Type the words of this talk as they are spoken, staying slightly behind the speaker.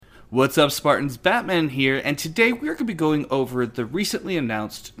What's up, Spartans? Batman here, and today we're going to be going over the recently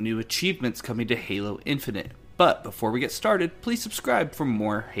announced new achievements coming to Halo Infinite. But before we get started, please subscribe for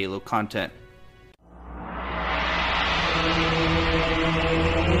more Halo content.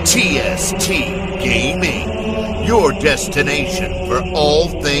 TST Gaming, your destination for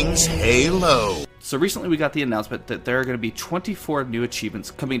all things Halo. So recently we got the announcement that there are going to be 24 new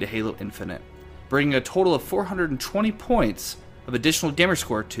achievements coming to Halo Infinite, bringing a total of 420 points of additional gamer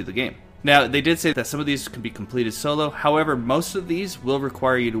score to the game. Now, they did say that some of these can be completed solo, however, most of these will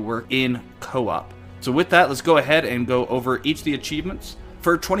require you to work in co-op. So with that, let's go ahead and go over each of the achievements.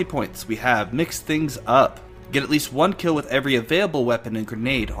 For 20 points, we have Mix Things Up. Get at least one kill with every available weapon and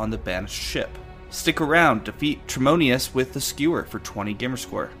grenade on the banished ship. Stick Around, defeat Tremonius with the Skewer for 20 gamer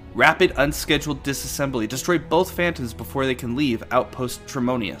score. Rapid Unscheduled Disassembly, destroy both Phantoms before they can leave Outpost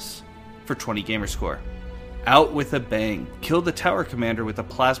Tremonius for 20 gamer score. Out with a Bang, kill the tower commander with a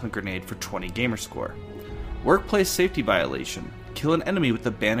plasma grenade for 20 gamer score. Workplace Safety Violation, kill an enemy with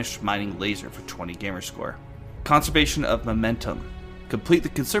a banished mining laser for 20 gamer score. Conservation of Momentum, complete the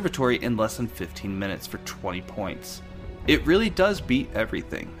conservatory in less than 15 minutes for 20 points. It really does beat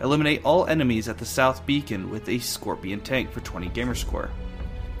everything. Eliminate all enemies at the South Beacon with a Scorpion tank for 20 gamer score.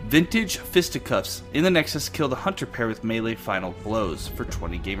 Vintage Fisticuffs, in the Nexus kill the Hunter pair with melee final blows for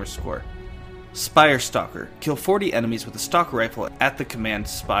 20 gamer score. Spire Stalker, kill 40 enemies with a stalker rifle at the command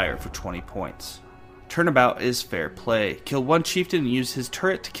Spire for 20 points. Turnabout is fair play, kill one chieftain and use his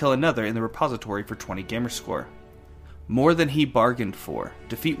turret to kill another in the repository for 20 gamer score. More Than He Bargained For,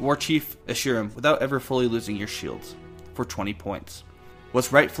 defeat Warchief Ashiram without ever fully losing your shields for 20 points.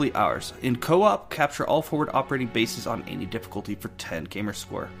 What's Rightfully Ours, in co-op capture all forward operating bases on any difficulty for 10 gamer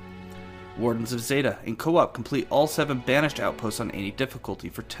score. Wardens of Zeta, in co-op complete all 7 banished outposts on any difficulty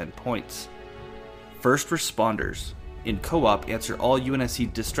for 10 points. First Responders, in co-op answer all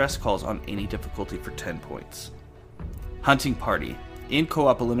UNSC distress calls on any difficulty for 10 points. Hunting Party, in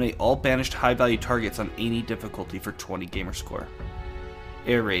co-op eliminate all banished high value targets on any difficulty for 20 gamer score.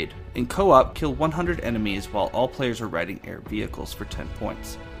 Air Raid, in co-op kill 100 enemies while all players are riding air vehicles for 10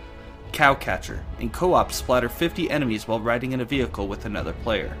 points. Cowcatcher, in co-op splatter 50 enemies while riding in a vehicle with another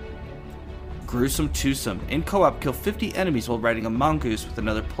player. Gruesome Twosome, in co-op kill 50 enemies while riding a mongoose with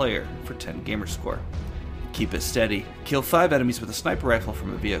another player for 10 gamer score. Keep It Steady, kill 5 enemies with a sniper rifle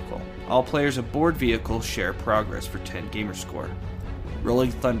from a vehicle. All players aboard vehicle share progress for 10 gamer score.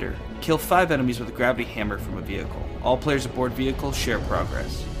 Rolling Thunder, kill 5 enemies with a gravity hammer from a vehicle. All players aboard vehicle share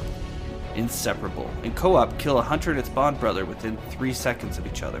progress. Inseparable, in co-op kill a hunter and its bond brother within 3 seconds of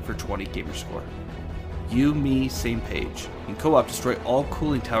each other for 20 gamer score. You, Me, Same Page, in co-op destroy all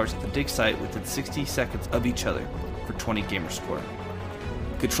cooling towers at the dig site within 60 seconds of each other for 20 gamer score.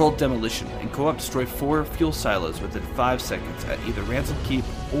 Controlled Demolition, in co-op destroy 4 fuel silos within 5 seconds at either Ransom Keep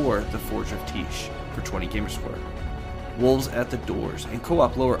or the Forge of Tish for 20 gamer score. Wolves at the Doors, in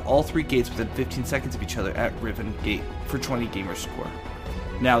co-op lower all 3 gates within 15 seconds of each other at Riven Gate for 20 gamer score.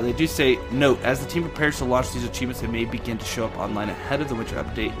 Now, they do say, note, as the team prepares to launch these achievements, they may begin to show up online ahead of the winter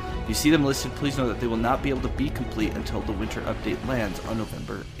update. If you see them listed, please know that they will not be able to be complete until the winter update lands on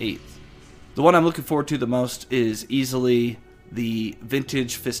November 8th. The one I'm looking forward to the most is easily the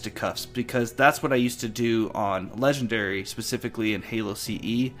Vintage Fisticuffs, because that's what I used to do on Legendary, specifically in Halo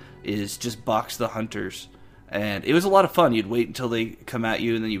CE, is just box the hunters. And it was a lot of fun. You'd wait until they come at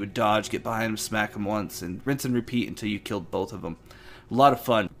you, and then you would dodge, get behind them, smack them once, and rinse and repeat until you killed both of them. A lot of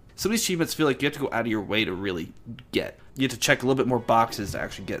fun. Some of these achievements feel like you have to go out of your way to really get. You have to check a little bit more boxes to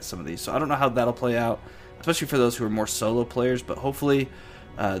actually get some of these. So I don't know how that'll play out, especially for those who are more solo players, but hopefully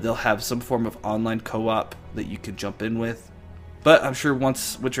they'll have some form of online co-op that you can jump in with. But I'm sure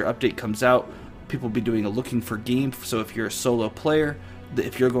once Winter Update comes out, people will be doing a looking for game. So if you're a solo player,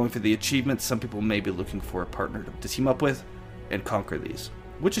 if you're going for the achievements, some people may be looking for a partner to team up with and conquer these.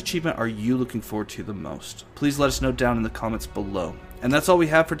 Which achievement are you looking forward to the most? Please let us know down in the comments below. And that's all we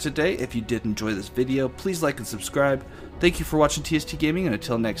have for today. If you did enjoy this video, please like and subscribe. Thank you for watching TST Gaming, and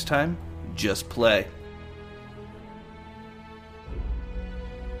until next time, just play.